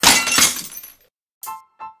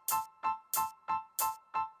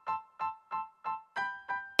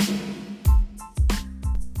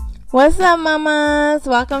What's up, mamas?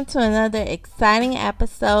 Welcome to another exciting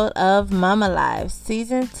episode of Mama Life,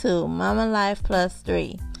 Season 2, Mama Life Plus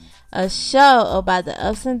 3, a show about the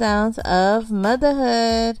ups and downs of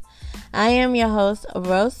motherhood. I am your host,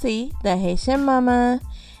 Rosie, the Haitian mama,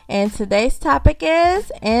 and today's topic is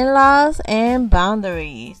in-laws and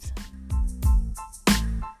boundaries.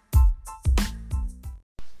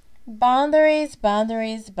 Boundaries.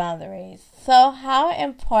 So, how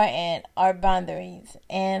important are boundaries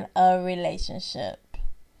in a relationship?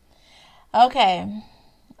 Okay,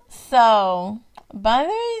 so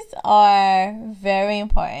boundaries are very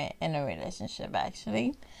important in a relationship,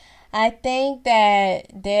 actually. I think that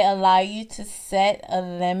they allow you to set a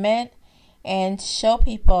limit and show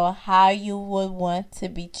people how you would want to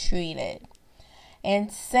be treated.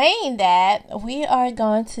 And saying that, we are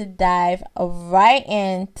going to dive right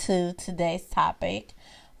into today's topic,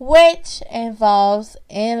 which involves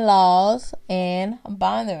in-laws and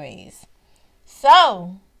boundaries.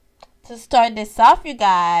 So, to start this off, you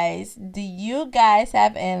guys, do you guys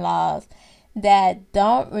have in-laws that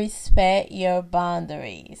don't respect your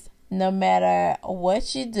boundaries? No matter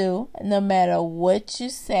what you do, no matter what you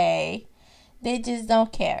say, they just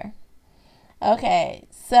don't care. Okay,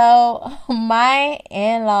 so my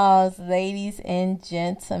in-laws, ladies and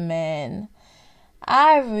gentlemen,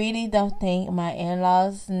 I really don't think my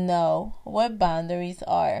in-laws know what boundaries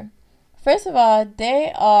are. First of all,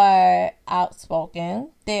 they are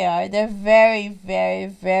outspoken. They're very, very,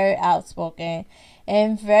 very outspoken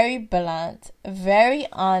and very blunt, very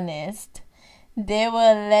honest. They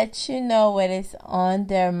will let you know what is on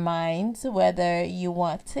their minds, whether you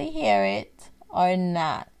want to hear it or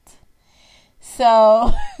not.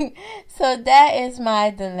 So that is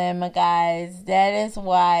my dilemma, guys. That is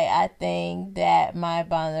why I think that my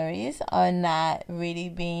boundaries are not really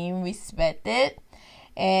being respected.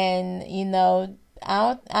 And,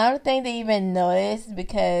 I don't think they even notice,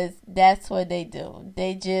 because that's what they do.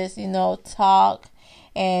 They just, talk,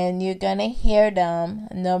 and you're going to hear them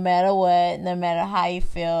no matter what, no matter how you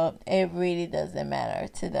feel. It really doesn't matter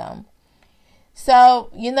to them.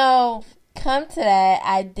 So, come to that,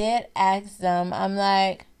 I did ask them. I'm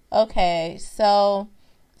like, okay, so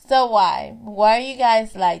why are you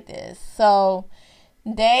guys like this? So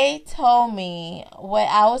they told me, what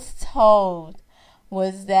I was told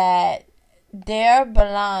was that they're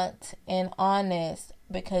blunt and honest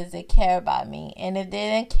because they care about me, and if they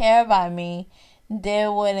didn't care about me, they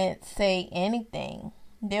wouldn't say anything.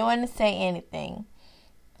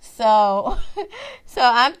 So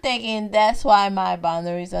I'm thinking that's why my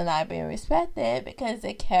boundaries are not being respected, because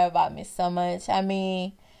they care about me so much. I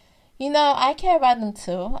mean, I care about them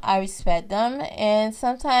too. I respect them, and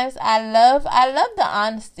sometimes I love the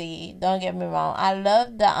honesty. Don't get me wrong. I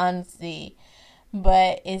love the honesty.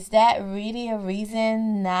 But is that really a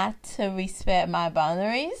reason not to respect my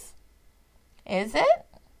boundaries? Is it?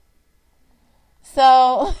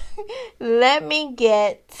 So let me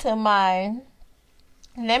get to my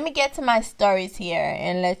stories here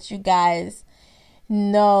and let you guys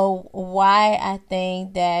know why I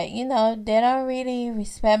think that, they don't really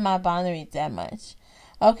respect my boundaries that much.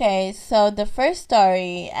 Okay, so the first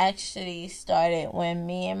story actually started when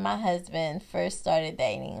me and my husband first started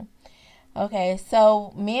dating. Okay,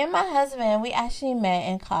 so me and my husband, we actually met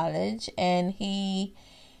in college, and he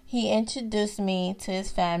introduced me to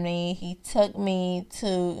his family. He took me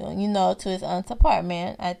to his aunt's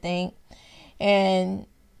apartment, I think. And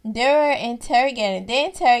they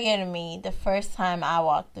interrogated me the first time I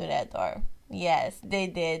walked through that door. Yes, they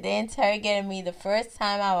did. They interrogated me the first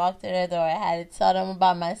time I walked through that door. I had to tell them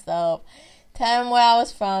about myself, tell them where I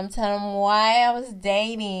was from, tell them why I was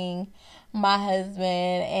dating my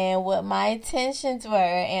husband and what my intentions were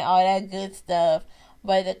and all that good stuff.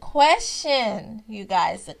 But the question, you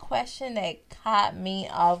guys, the question that caught me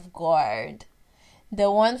off guard, the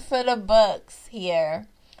one for the books here,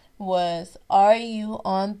 was, are you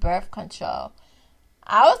on birth control?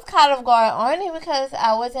 I was caught off guard only because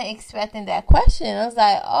I wasn't expecting that question. I was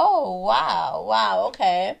like, oh, wow,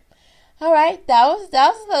 okay. All right, that was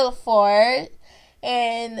a little forward.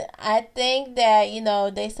 And I think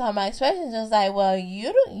that, they saw my expressions. I was like, well,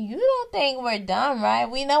 you don't think we're dumb, right?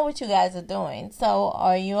 We know what you guys are doing. So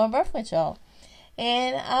are you on birth control?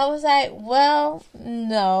 And I was like, well,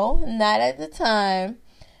 no, not at the time.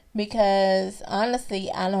 Because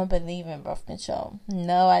honestly, I don't believe in birth control.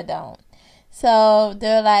 No, I don't. So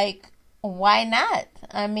they're like, why not?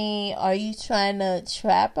 I mean, are you trying to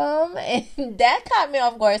trap them? And that caught me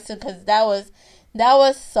off guard too, because that was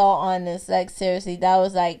so honest. Like, seriously, that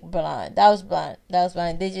was like blunt. That was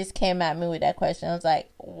blunt. They just came at me with that question. I was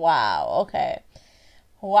like, wow, okay.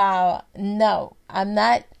 Wow, no, I'm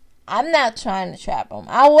not I'm not trying to trap him.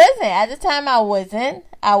 I wasn't. At the time, I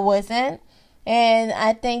wasn't. And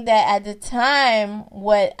I think that at the time,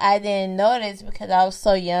 what I didn't notice because I was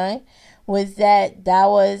so young was that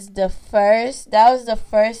was the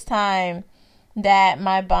first time that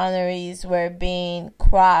my boundaries were being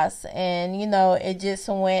crossed, and it just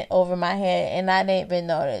went over my head and I didn't even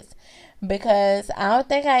notice, because I don't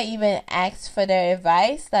think I even asked for their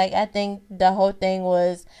advice. Like, I think the whole thing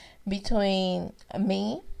was between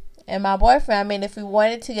me and my boyfriend. I mean, if we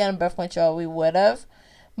wanted to get on birth control, we would have,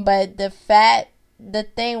 but the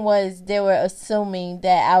thing was, they were assuming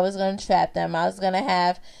that I was going to trap them. I was going to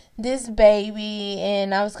have this baby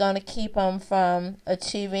and I was going to keep him from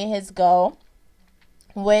achieving his goal,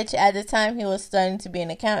 which at the time he was studying to be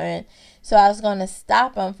an accountant. So I was going to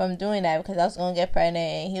stop him from doing that because I was going to get pregnant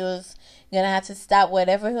and he was going to have to stop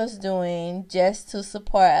whatever he was doing just to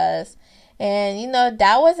support us. And,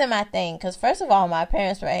 that wasn't my thing because, first of all, my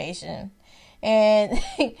parents were Haitian. And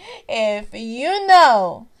if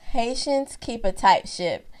Haitians keep a tight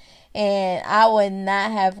ship. And I would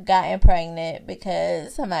not have gotten pregnant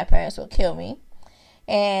because my parents would kill me.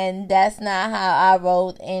 And that's not how I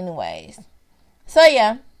rolled anyways. So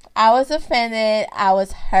yeah, I was offended. I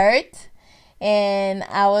was hurt. And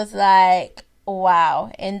I was like,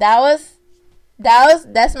 wow. And that's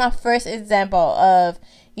my first example of,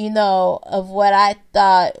 of what I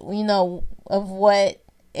thought, of what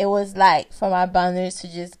it was like for my boundaries to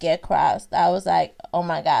just get crossed. I was like, oh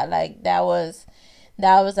my God, like that was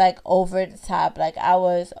like over the top. Like, I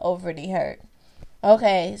was overly hurt.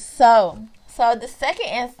 Okay, so the second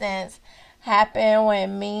instance happened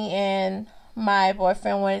when me and my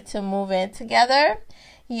boyfriend wanted to move in together.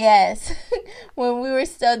 Yes, when we were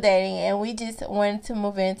still dating and we just wanted to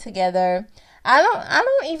move in together. I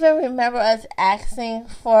don't even remember us asking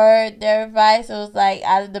for their advice. It was like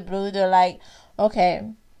out of the blue. They're like,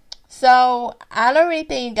 okay, so I don't really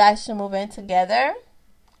think you guys should move in together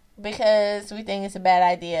because we think it's a bad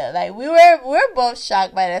idea. Like, we're both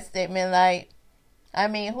shocked by that statement. Like, I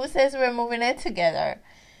mean, who says we're moving in together?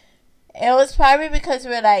 It was probably because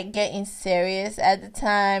we were like getting serious at the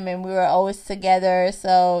time and we were always together.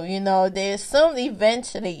 So, they assumed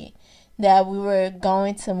eventually that we were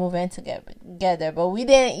going to move in together, but we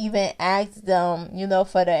didn't even ask them,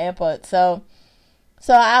 for their input. So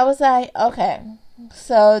I was like, okay,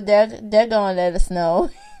 so they're gonna let us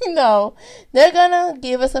know, they're gonna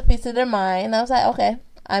give us a piece of their mind. And I was like, okay,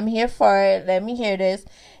 I'm here for it. Let me hear this.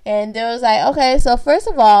 And they was like, okay, so first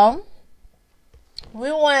of all,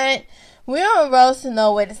 we want Rose to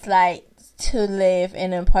know what it's like to live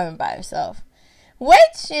in an apartment by herself.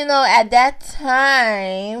 Which, at that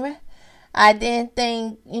time, I didn't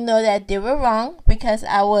think, that they were wrong because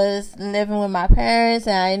I was living with my parents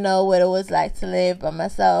and I know what it was like to live by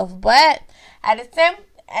myself. But at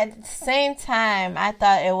the same time, I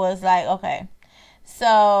thought it was like, okay,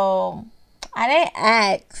 so I didn't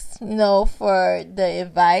ask, for the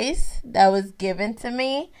advice that was given to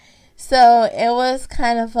me. So it was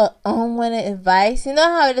kind of an unwanted advice. You know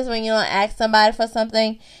how it is when you don't ask somebody for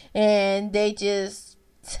something and they just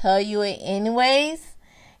tell you it anyways?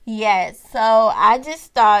 Yes, so I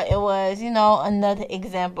just thought it was, another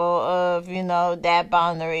example of, that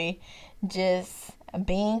boundary just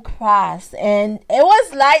being crossed. And it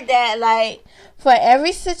was like that, like, for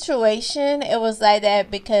every situation, it was like that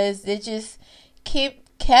because they just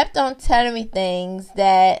kept on telling me things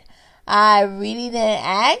that I really didn't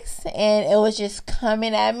ask, and it was just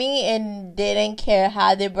coming at me and didn't care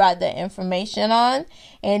how they brought the information on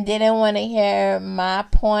and didn't want to hear my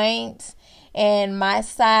points and my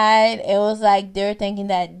side. It was like they were thinking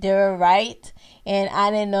that they were right and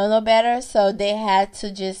I didn't know no better, so they had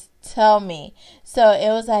to just tell me. So it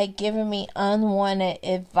was like giving me unwanted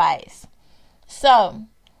advice. So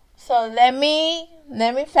let me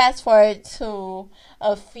fast forward to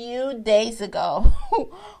a few days ago,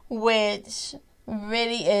 which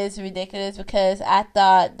really is ridiculous because I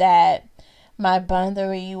thought that my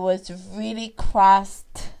boundary was really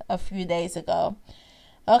crossed a few days ago.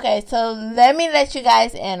 Okay, so let me let you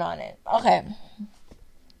guys in on it. Okay.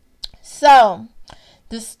 So,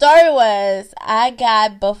 the story was I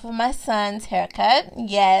got both of my sons' haircut.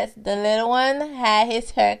 Yes, the little one had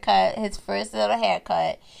his haircut, his first little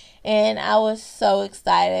haircut. And I was so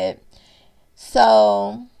excited.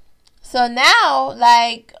 So now,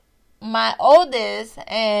 like, my oldest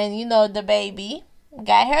and, the baby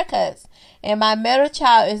got haircuts. And my middle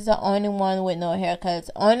child is the only one with no haircuts.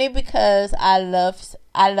 Only because I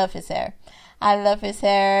love his hair. I love his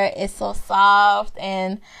hair. It's so soft.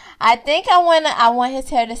 And I think I want his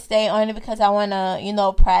hair to stay only because I want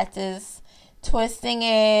to, practice twisting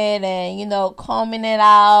it and, combing it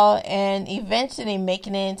out and eventually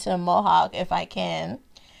making it into a mohawk if I can.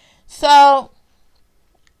 So,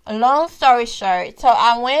 long story short, so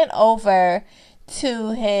I went over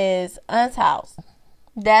to his aunt's house.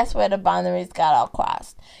 That's where the boundaries got all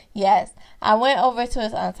crossed. Yes, I went over to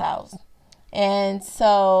his aunt's house. And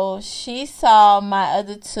so she saw my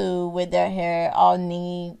other two with their hair all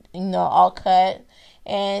neat, all cut.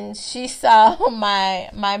 And she saw my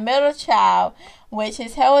middle child, which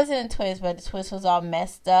his hair wasn't a twist, but the twist was all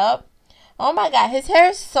messed up. Oh my God, his hair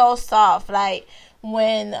is so soft. Like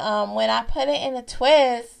when I put it in a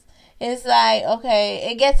twist, it's like,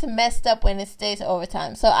 okay, it gets messed up when it stays over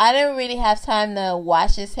time. So I didn't really have time to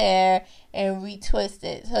wash his hair and retwist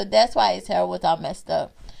it. So that's why his hair was all messed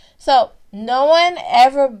up. So no one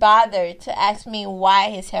ever bothered to ask me why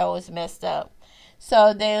his hair was messed up.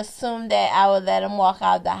 So they assumed that I would let him walk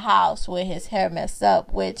out the house with his hair messed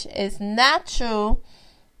up, which is not true.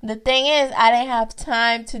 The thing is, I didn't have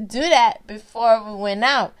time to do that before we went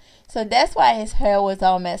out. So that's why his hair was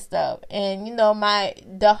all messed up. And,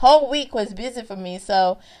 the whole week was busy for me,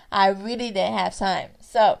 so I really didn't have time.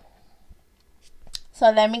 So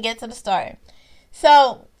let me get to the story.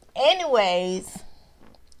 So, anyways,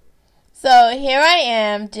 so here I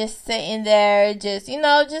am just sitting there, just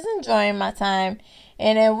enjoying my time.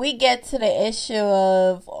 And then we get to the issue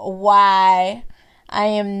of why I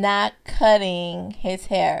am not cutting his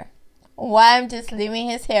hair. Why I'm just leaving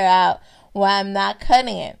his hair out. Why I'm not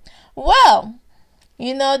cutting it. Well,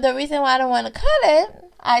 the reason why I don't want to cut it,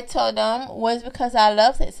 I told him, was because I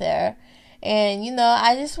love his hair. And,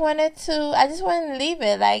 I just wanted to leave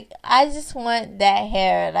it. Like, I just want that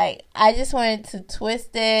hair. Like, I just wanted to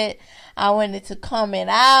twist it. I wanted to comb it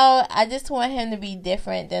out. I just want him to be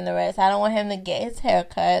different than the rest. I don't want him to get his hair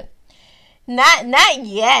cut. Not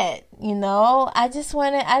yet, I just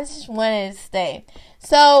wanted to stay.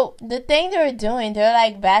 So the thing they were doing, they're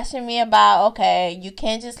like bashing me about, okay, you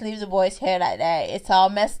can't just leave the boy's hair like that. It's all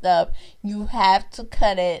messed up. You have to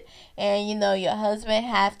cut it. And, your husband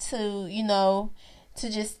have to,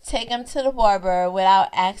 to just take him to the barber without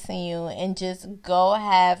asking you and just go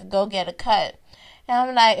get a cut. And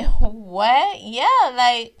I'm like, what? Yeah,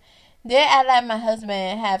 like, they act like my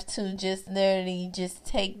husband have to just literally just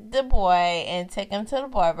take the boy and take him to the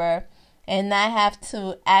barber and not have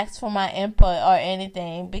to ask for my input or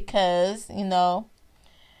anything because I don't know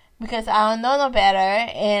no better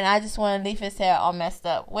and I just want to leave his hair all messed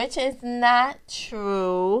up, which is not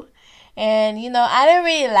true. And, I didn't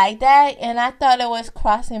really like that, and I thought it was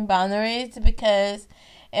crossing boundaries because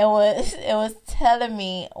it was telling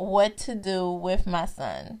me what to do with my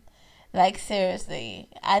son. Like, seriously,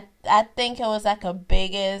 I think it was like the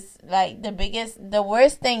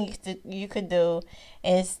worst thing you could do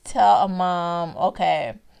is tell a mom,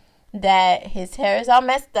 okay, that his hair is all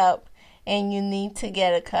messed up and you need to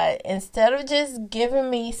get a cut, instead of just giving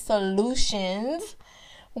me solutions,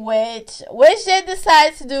 which they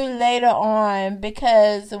decided to do later on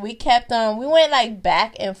because we went like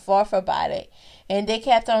back and forth about it. And they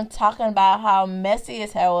kept on talking about how messy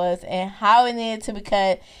his hair was and how it needed to be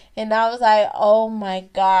cut. And I was like, oh my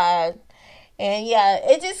God. And yeah,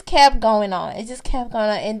 it just kept going on. And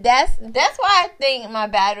that's why I think my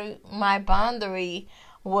boundary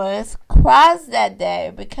was crossed that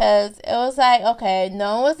day. Because it was like, okay,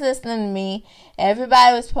 no one was listening to me.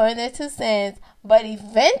 Everybody was putting their 2 cents. But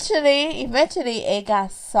eventually it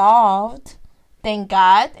got solved. Thank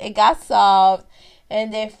God. It got solved.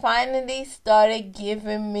 And they finally started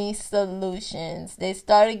giving me solutions.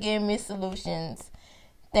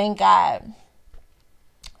 Thank God.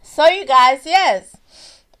 So you guys, yes.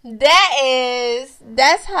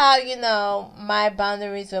 That's how, my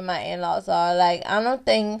boundaries with my in-laws are. Like, I don't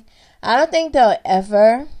think they'll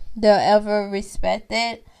ever respect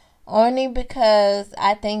it. Only because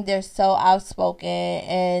I think they're so outspoken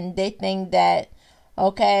and they think that,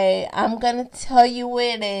 okay, I'm going to tell you what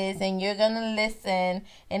it is and you're going to listen.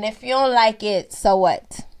 And if you don't like it, so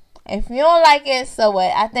what? I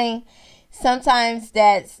think sometimes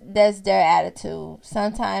that's their attitude.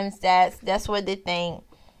 Sometimes that's what they think.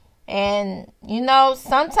 And,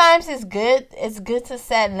 sometimes it's good to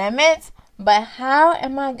set limits. But how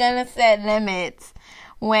am I going to set limits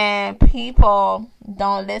when people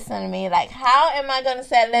don't listen to me? Like, how am I going to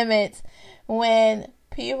set limits when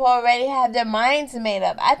people already have their minds made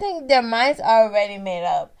up? I think their minds are already made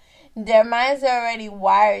up. Their minds are already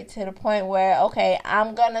wired to the point where, okay,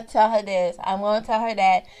 I'm going to tell her this. I'm going to tell her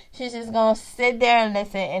that. She's just going to sit there and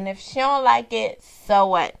listen. And if she don't like it, so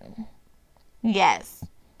what? Yes.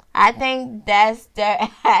 I think that's their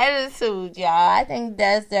attitude, y'all.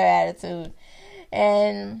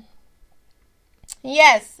 And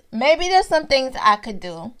yes, maybe there's some things I could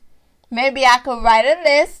do. Maybe I could write a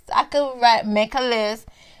list. Make a list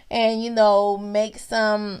and, make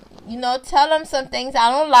some, tell them some things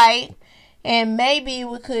I don't like. And maybe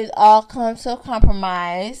we could all come to a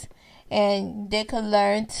compromise and they could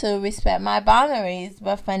learn to respect my boundaries.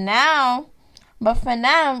 But for now,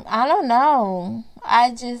 I don't know.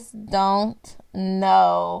 I just don't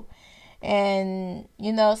know. And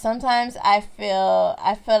sometimes I feel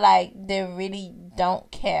like they really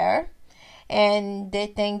don't care, and they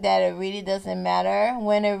think that it really doesn't matter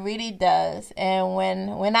when it really does. And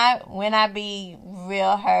when I be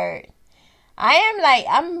real hurt,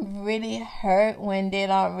 I'm really hurt when they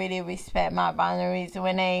don't really respect my boundaries,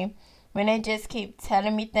 when they just keep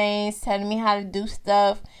telling me things, telling me how to do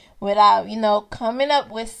stuff without coming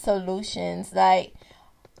up with solutions. Like,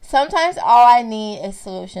 sometimes all I need is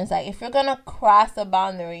solutions. Like, if you're gonna cross a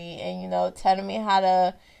boundary and telling me how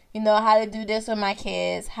to do this with my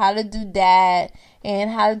kids, how to do that,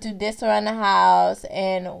 and how to do this around the house,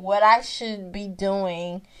 and what I should be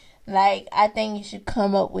doing, like, I think you should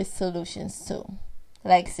come up with solutions too.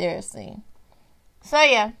 Like, seriously. So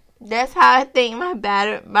yeah, that's how I think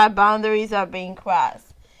my boundaries are being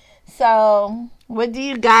crossed. So, what do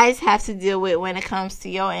you guys have to deal with when it comes to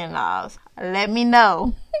your in-laws? Let me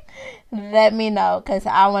know. Let me know, because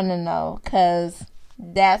I want to know, because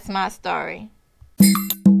that's my story.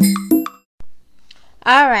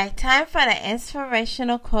 Alright, time for the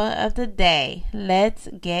inspirational quote of the day. Let's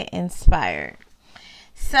get inspired.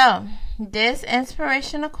 So, this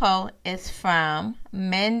inspirational quote is from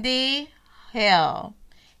Mindy Hill,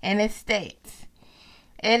 and it states,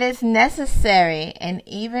 "It is necessary and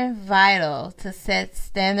even vital to set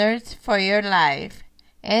standards for your life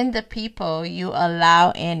and the people you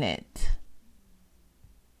allow in it."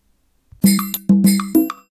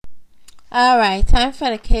 Alright, time for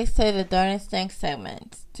the kids say the darnest things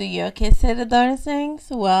segments. Do your kids say the darnest things?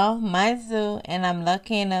 Well, mine do, and I'm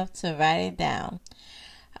lucky enough to write it down.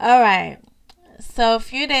 Alright, so a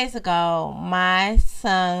few days ago, my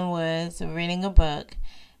son was reading a book,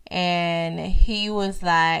 and he was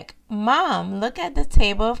like, "Mom, look at the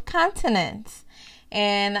table of continents."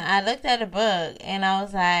 And I looked at the book, and I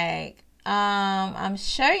was like, I'm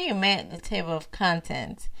sure you meant the table of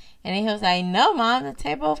contents. And he was like, "No, Mom, the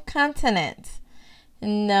table of continents."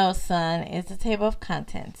 No, son, it's the table of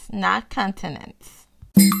contents, not continents.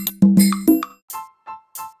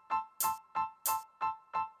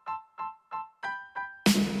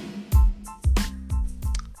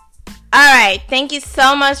 Alright, thank you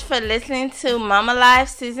so much for listening to Mama Life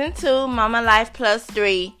Season 2, Mama Life Plus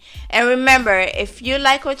 3. And remember, if you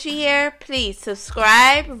like what you hear, please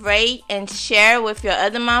subscribe, rate, and share with your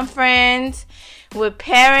other mom friends, with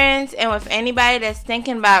parents, and with anybody that's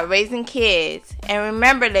thinking about raising kids. And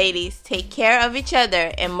remember, ladies, take care of each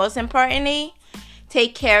other, and most importantly,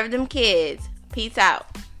 take care of them kids. Peace out.